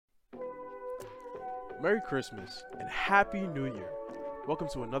Merry Christmas and Happy New Year. Welcome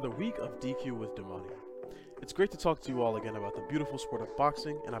to another week of DQ with Damani. It's great to talk to you all again about the beautiful sport of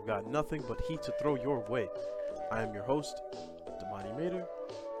boxing, and I've got nothing but heat to throw your way. I am your host, Damani Mader,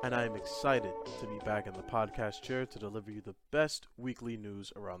 and I am excited to be back in the podcast chair to deliver you the best weekly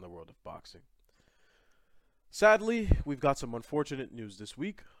news around the world of boxing. Sadly, we've got some unfortunate news this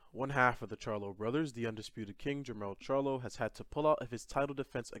week. One half of the Charlo brothers, the undisputed king Jermell Charlo, has had to pull out of his title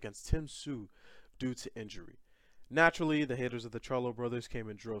defense against Tszyu due to injury. Naturally, the haters of the Charlo brothers came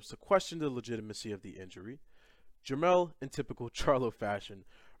in droves to question the legitimacy of the injury. Jermell, in typical Charlo fashion,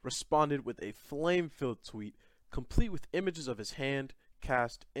 responded with a flame-filled tweet, complete with images of his hand,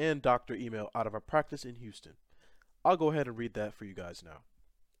 cast, and doctor email out of a practice in Houston. I'll go ahead and read that for you guys now.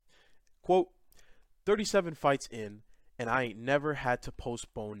 Quote, 37 fights in, and I ain't never had to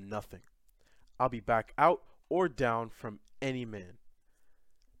postpone nothing. I'll be back out or down from any man.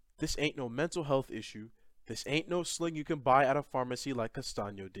 This ain't no mental health issue. This ain't no sling you can buy at a pharmacy like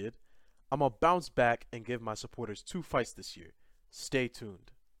Castaño did. I'ma bounce back and give my supporters 2 fights this year. Stay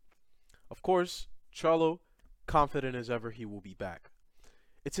tuned. Of course, Charlo, confident as ever he will be back.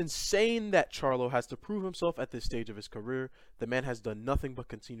 It's insane that Charlo has to prove himself at this stage of his career. The man has done nothing but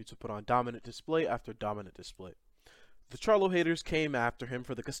continue to put on dominant display after dominant display. The Charlo haters came after him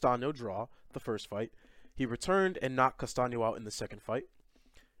for the Castaño draw, the first fight. He returned and knocked Castaño out in the second fight.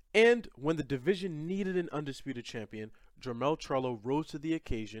 And when the division needed an undisputed champion, Jermell Charlo rose to the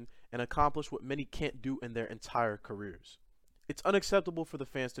occasion and accomplished what many can't do in their entire careers. It's unacceptable for the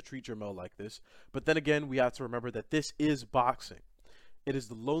fans to treat Jermell like this, but then again, we have to remember that this is boxing. It is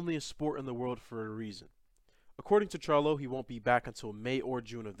the loneliest sport in the world for a reason. According to Charlo, he won't be back until May or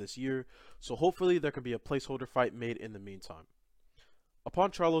June of this year, so hopefully there can be a placeholder fight made in the meantime.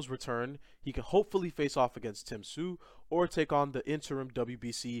 Upon Charlo's return, he can hopefully face off against Tszyu or take on the interim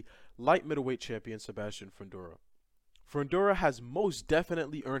WBC light middleweight champion Sebastian Fundora. Fundora has most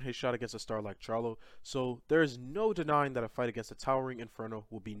definitely earned his shot against a star like Charlo, so there is no denying that a fight against a towering inferno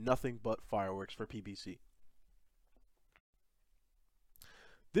will be nothing but fireworks for PBC.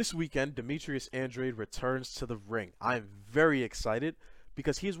 This weekend, Demetrius Andrade returns to the ring. I am very excited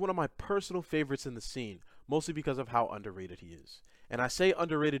because he is one of my personal favorites in the scene, mostly because of how underrated he is. And I say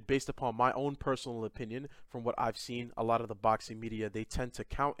underrated based upon my own personal opinion. From what I've seen, a lot of the boxing media, they tend to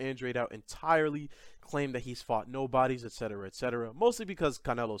count Andrade out entirely, claim that he's fought nobodies, etc., mostly because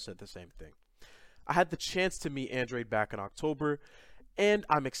Canelo said the same thing. I had the chance to meet Andrade back in October, and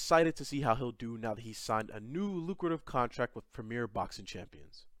I'm excited to see how he'll do now that he's signed a new lucrative contract with Premier Boxing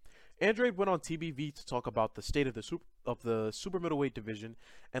Champions. Andrade went on TBV to talk about the state of the super middleweight division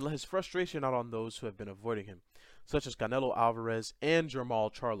and let his frustration out on those who have been avoiding him, such as Canelo Alvarez and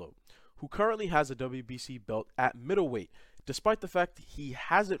Jermell Charlo, who currently has a WBC belt at middleweight, despite the fact he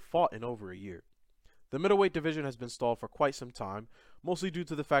hasn't fought in over a year. The middleweight division has been stalled for quite some time, mostly due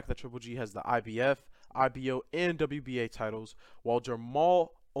to the fact that Triple G has the IBF, IBO, and WBA titles, while Jermell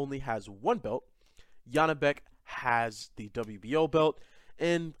only has one belt. Janabek has the WBO belt,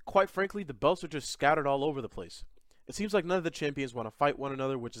 and quite frankly, the belts are just scattered all over the place. It seems like none of the champions want to fight one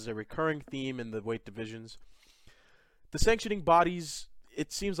another, which is a recurring theme in the weight divisions. The sanctioning bodies,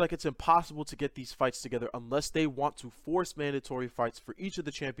 it seems like it's impossible to get these fights together unless they want to force mandatory fights for each of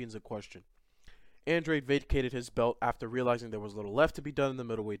the champions in question. Andrade vacated his belt after realizing there was little left to be done in the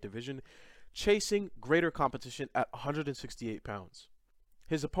middleweight division, chasing greater competition at 168 pounds.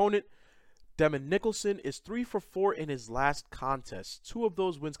 His opponent, Demon Nicholson, is 3 for 4 in his last contest, 2 of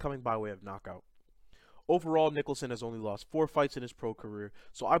those wins coming by way of knockout. Overall, Nicholson has only lost 4 fights in his pro career,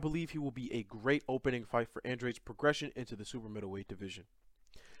 so I believe he will be a great opening fight for Andrade's progression into the super middleweight division.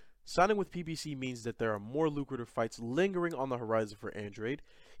 Signing with PBC means that there are more lucrative fights lingering on the horizon for Andrade.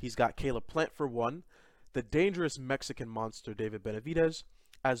 He's got Caleb Plant for one, the dangerous Mexican monster David Benavidez,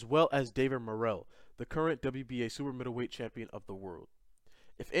 as well as David Morrell, the current WBA super middleweight champion of the world.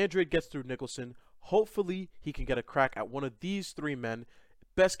 If Andrade gets through Nicholson, hopefully he can get a crack at one of these 3 men.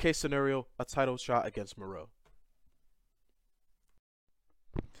 Best case scenario, a title shot against Morrell.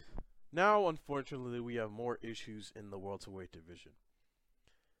 Now, unfortunately, we have more issues in the welterweight division.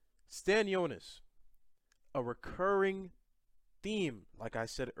 Stanionis, a recurring theme, like I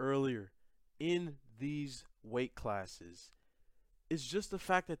said earlier, in these weight classes, is just the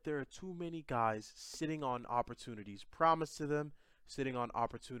fact that there are too many guys sitting on opportunities promised to them, sitting on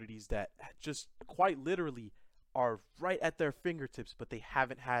opportunities that just quite literally are right at their fingertips, but they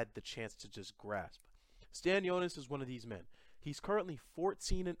haven't had the chance to just grasp. Stanionis is one of these men. He's currently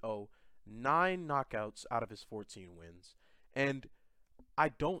 14-0, 9 knockouts out of his 14 wins, and I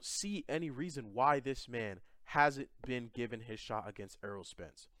don't see any reason why this man hasn't been given his shot against Errol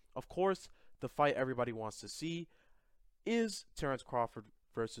Spence. Of course, the fight everybody wants to see is Terrence Crawford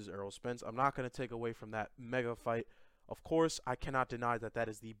versus Errol Spence. I'm not going to take away from that mega fight. Of course, I cannot deny that that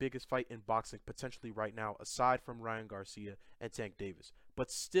is the biggest fight in boxing potentially right now, aside from Ryan Garcia and Tank Davis.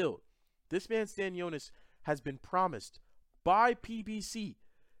 But still, this man Stanionis has been promised by PBC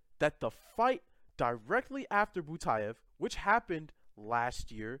that the fight directly after Butaev, which happened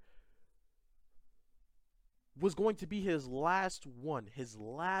last year, was going to be his last one, his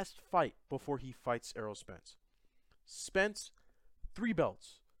last fight before he fights Errol Spence. Spence, 3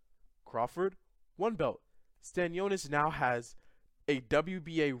 belts. Crawford, 1 belt. Stanionis now has a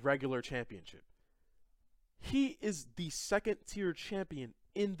WBA regular championship. He is the second-tier champion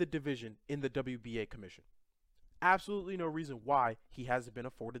in the division in the WBA commission. Absolutely no reason why he hasn't been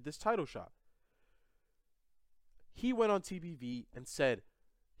afforded this title shot. He went on TBV and said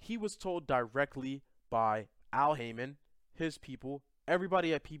he was told directly by Al Heyman, his people,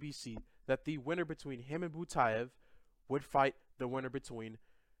 everybody at PBC, that the winner between him and Butaev would fight the winner between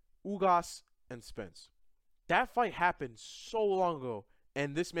Ugas and Spence. That fight happened so long ago,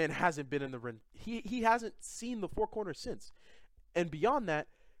 and this man hasn't been in the ring. He hasn't seen the 4 corners since. And beyond that,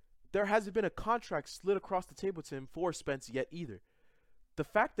 there hasn't been a contract slid across the table to him for Spence yet either. The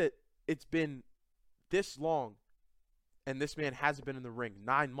fact that it's been this long and this man hasn't been in the ring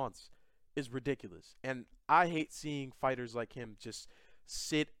 9 months is ridiculous. And I hate seeing fighters like him just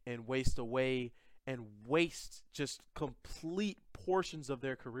sit and waste away and waste just complete portions of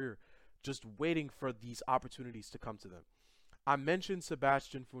their career just waiting for these opportunities to come to them. I mentioned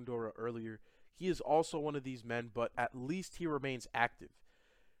Sebastian Fundora earlier. He is also one of these men, but at least he remains active.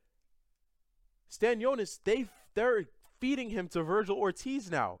 Stanionis, they're feeding him to Virgil Ortiz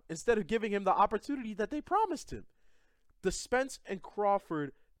now instead of giving him the opportunity that they promised him. The Spence and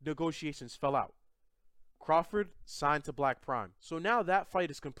Crawford negotiations fell out. Crawford signed to Black Prime. So now that fight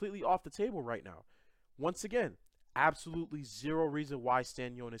is completely off the table right now. Once again, absolutely zero reason why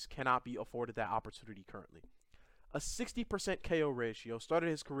Stanionis cannot be afforded that opportunity currently. A 60% KO ratio, started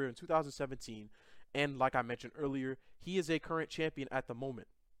his career in 2017, and like I mentioned earlier, he is a current champion at the moment.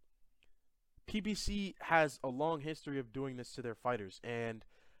 PBC has a long history of doing this to their fighters, and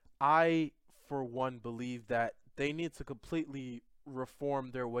I, for one, believe that they need to completely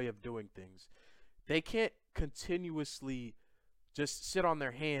reform their way of doing things. They can't continuously just sit on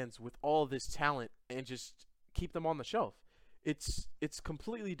their hands with all this talent and just keep them on the shelf. It's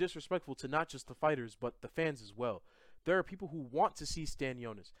completely disrespectful to not just the fighters, but the fans as well. There are people who want to see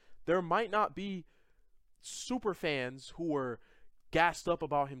Stanionis. There might not be super fans who are gassed up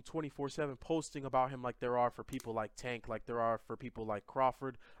about him 24/7, posting about him like there are for people like Tank, like there are for people like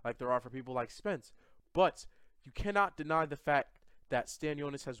Crawford, like there are for people like Spence. But you cannot deny the fact that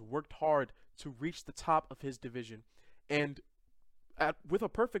Stanionis has worked hard to reach the top of his division, and with a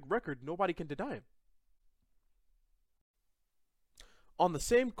perfect record, nobody can deny him. On the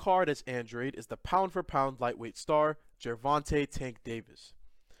same card as Andrade is the pound-for-pound lightweight star, Gervonta Tank Davis.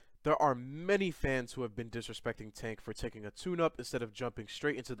 There are many fans who have been disrespecting Tank for taking a tune-up instead of jumping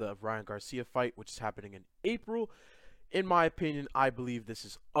straight into the Ryan Garcia fight, which is happening in April. In my opinion, I believe this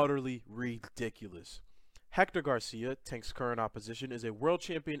is utterly ridiculous. Hector Garcia, Tank's current opposition, is a world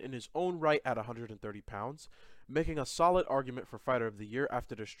champion in his own right at 130 pounds, making a solid argument for Fighter of the Year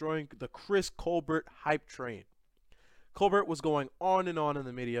after destroying the Chris Colbert hype train. Colbert was going on in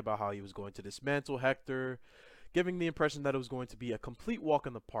the media about how he was going to dismantle Hector, giving the impression that it was going to be a complete walk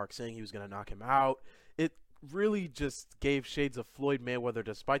in the park, saying he was going to knock him out. It really just gave shades of Floyd Mayweather,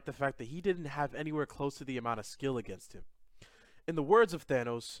 despite the fact that he didn't have anywhere close to the amount of skill against him. In the words of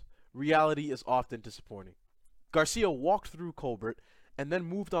Thanos, reality is often disappointing. Garcia walked through Colbert and then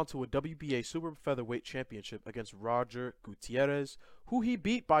moved on to a WBA Super Featherweight Championship against Roger Gutierrez, who he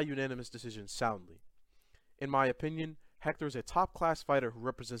beat by unanimous decision soundly. In my opinion, Hector is a top-class fighter who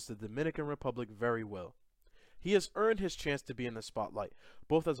represents the Dominican Republic very well. He has earned his chance to be in the spotlight,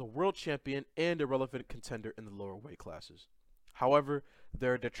 both as a world champion and a relevant contender in the lower weight classes. However,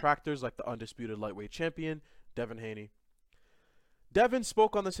 there are detractors like the undisputed lightweight champion, Devin Haney. Devin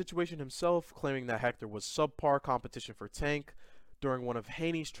spoke on the situation himself, claiming that Hector was subpar competition for Tank. During one of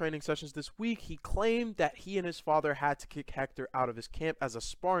Haney's training sessions this week, he claimed that he and his father had to kick Hector out of his camp as a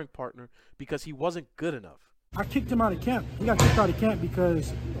sparring partner because he wasn't good enough. I kicked him out of camp. He got kicked out of camp because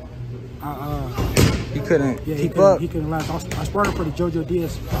he couldn't keep up. He couldn't last. I sparred him for the Jojo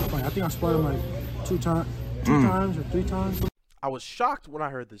Diaz fight. I think I sparred him like two times or 3 times. I was shocked when I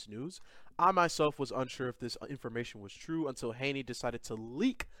heard this news. I myself was unsure if this information was true until Haney decided to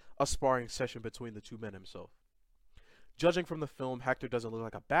leak a sparring session between the two men himself. Judging from the film, Hector doesn't look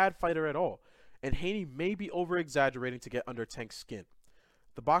like a bad fighter at all, and Haney may be over-exaggerating to get under Tank's skin.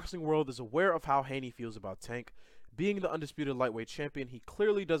 The boxing world is aware of how Haney feels about Tank. Being the undisputed lightweight champion, he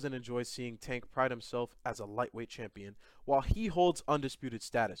clearly doesn't enjoy seeing Tank pride himself as a lightweight champion while he holds undisputed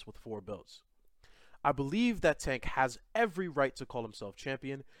status with 4 belts. I believe that Tank has every right to call himself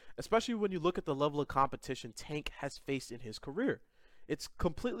champion, especially when you look at the level of competition Tank has faced in his career. It's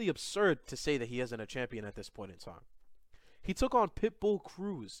completely absurd to say that he isn't a champion at this point in time. He took on Pitbull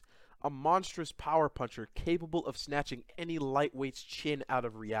Cruz, a monstrous power puncher capable of snatching any lightweight's chin out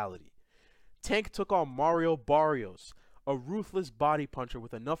of reality. Tank took on Mario Barrios, a ruthless body puncher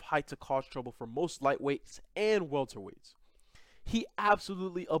with enough height to cause trouble for most lightweights and welterweights. He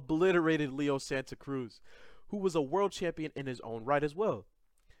absolutely obliterated Leo Santa Cruz, who was a world champion in his own right as well.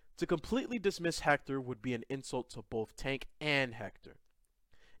 To completely dismiss Hector would be an insult to both Tank and Hector.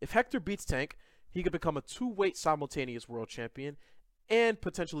 If Hector beats Tank, he could become a 2-weight simultaneous world champion and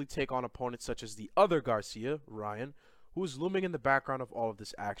potentially take on opponents such as the other Garcia, Ryan, who is looming in the background of all of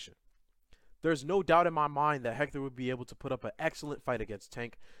this action. There's no doubt in my mind that Hector would be able to put up an excellent fight against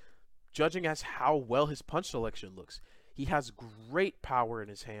Tank, judging as how well his punch selection looks. He has great power in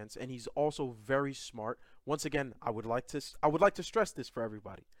his hands, and he's also very smart. Once again, I would like to stress this for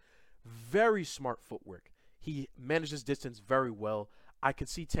everybody. Very smart footwork. He manages distance very well. I can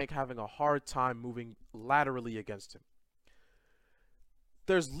see Tank having a hard time moving laterally against him.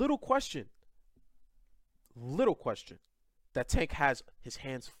 There's little question that Tank has his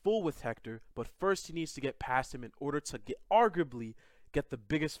hands full with Hector, but first he needs to get past him in order to arguably get the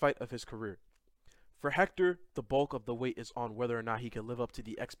biggest fight of his career. For Hector, the bulk of the weight is on whether or not he can live up to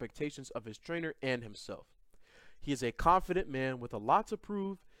the expectations of his trainer and himself. He is a confident man with a lot to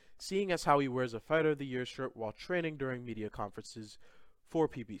prove, seeing as how he wears a Fighter of the Year shirt while training during media conferences for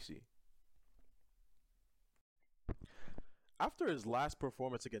PBC. After his last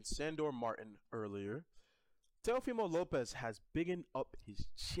performance against Sandor Martin earlier, Teofimo Lopez has biggened up his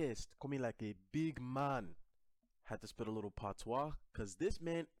chest, coming like a big man. Had to spit a little patois, because this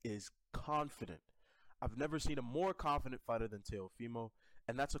man is confident. I've never seen a more confident fighter than Teofimo,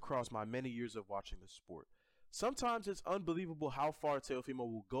 and that's across my many years of watching the sport. Sometimes it's unbelievable how far Teofimo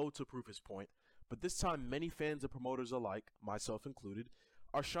will go to prove his point, but this time many fans and promoters alike, myself included,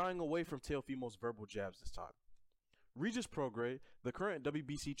 are shying away from Teofimo's verbal jabs this time. Regis Prograis, the current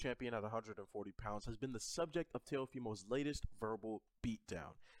WBC champion at 140 pounds, has been the subject of Teofimo's latest verbal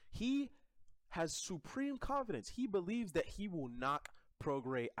beatdown. He has supreme confidence. He believes that he will knock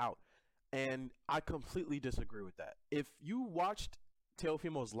Prograis out, and I completely disagree with that. If you watched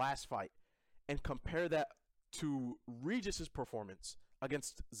Teofimo's last fight and compare that to Regis's performance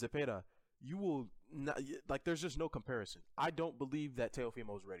against Zepeda, you will not, like, there's just no comparison. I don't believe that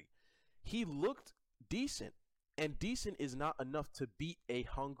Teofimo's ready. He looked decent. And decent is not enough to beat a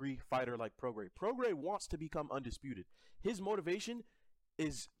hungry fighter like Prograis. Prograis wants to become undisputed. His motivation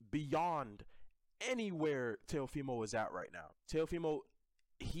is beyond anywhere Teofimo is at right now. Teofimo,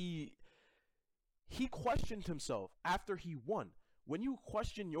 he questioned himself after he won. When you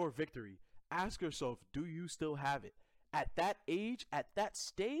question your victory, ask yourself, do you still have it? At that age, at that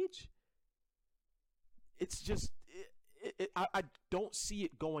stage, it's just... I don't see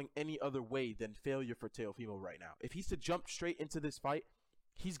it going any other way than failure for Teofimo right now. If he's to jump straight into this fight,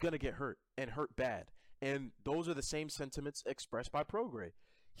 he's going to get hurt, and hurt bad. And those are the same sentiments expressed by Prograis.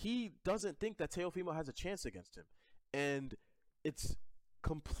 He doesn't think that Teofimo has a chance against him. And it's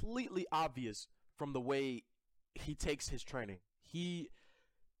completely obvious from the way he takes his training. He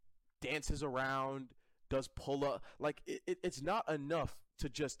dances around, does pull-up. Like, it's not enough to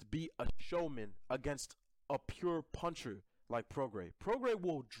just be a showman against a pure puncher like Prograis. Prograis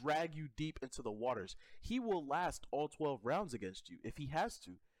will drag you deep into the waters. He will last all 12 rounds against you if he has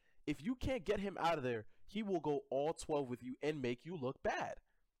to. If you can't get him out of there, he will go all 12 with you and make you look bad.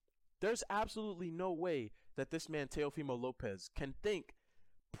 There's absolutely no way that this man Teofimo Lopez can think,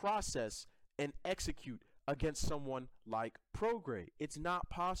 process, and execute against someone like Prograis. It's not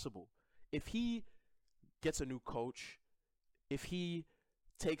possible. If he gets a new coach, if he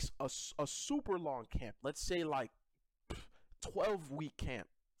takes a super long camp, let's say like 12-week camp,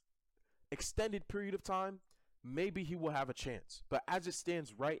 extended period of time, maybe he will have a chance. But as it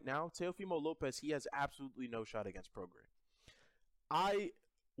stands right now, Teofimo Lopez, he has absolutely no shot against Prograis. I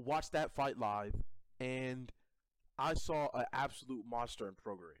watched that fight live, and I saw an absolute monster in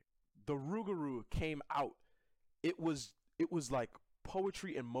Prograis. The Rougarou came out. It was like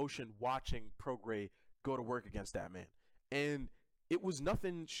poetry in motion watching Prograis go to work against that man. And it was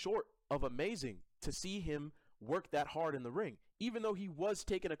nothing short of amazing to see him work that hard in the ring, even though he was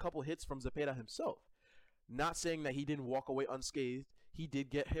taking a couple hits from Zepeda himself. Not saying that he didn't walk away unscathed. He did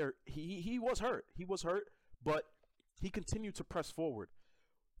get hurt. He was hurt. He was hurt, but he continued to press forward.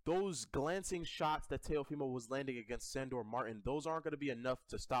 those glancing shots that Teofimo was landing against Sandor Martin, those aren't going to be enough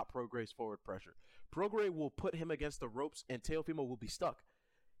to stop Prograis' forward pressure. Prograis will put him against the ropes, and Teofimo will be stuck.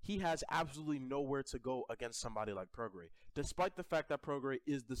 He has absolutely nowhere to go against somebody like Prograis, despite the fact that Prograis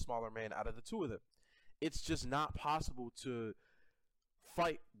is the smaller man out of the two of them. It's just not possible to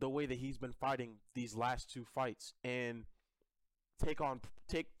fight the way that he's been fighting these last two fights and take on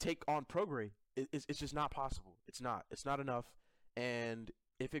Prograis. It's just not possible. It's not enough. And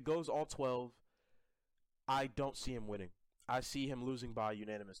if it goes all 12, I don't see him winning. I see him losing by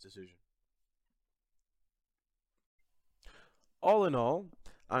unanimous decision. All in all,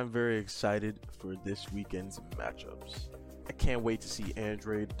 I'm very excited for this weekend's matchups. I can't wait to see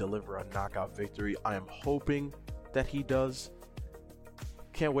Andrade deliver a knockout victory. I am hoping that he does.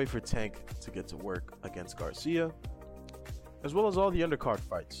 Can't wait for Tank to get to work against Garcia, as well as all the undercard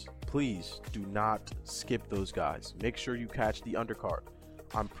fights. Please do not skip those guys. Make sure you catch the undercard.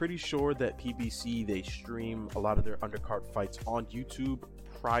 I'm pretty sure that PBC, they stream a lot of their undercard fights on YouTube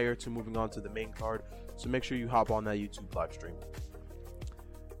prior to moving on to the main card, so make sure you hop on that YouTube live stream.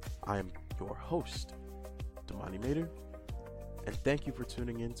 I am your host, Damani Mater, and thank you for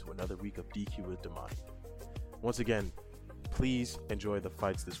tuning in to another week of DQ with Damani. Once again, please enjoy the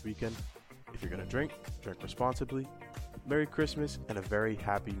fights this weekend. If you're going to drink responsibly. Merry Christmas and a very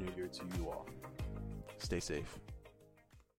happy New Year to you all. Stay safe.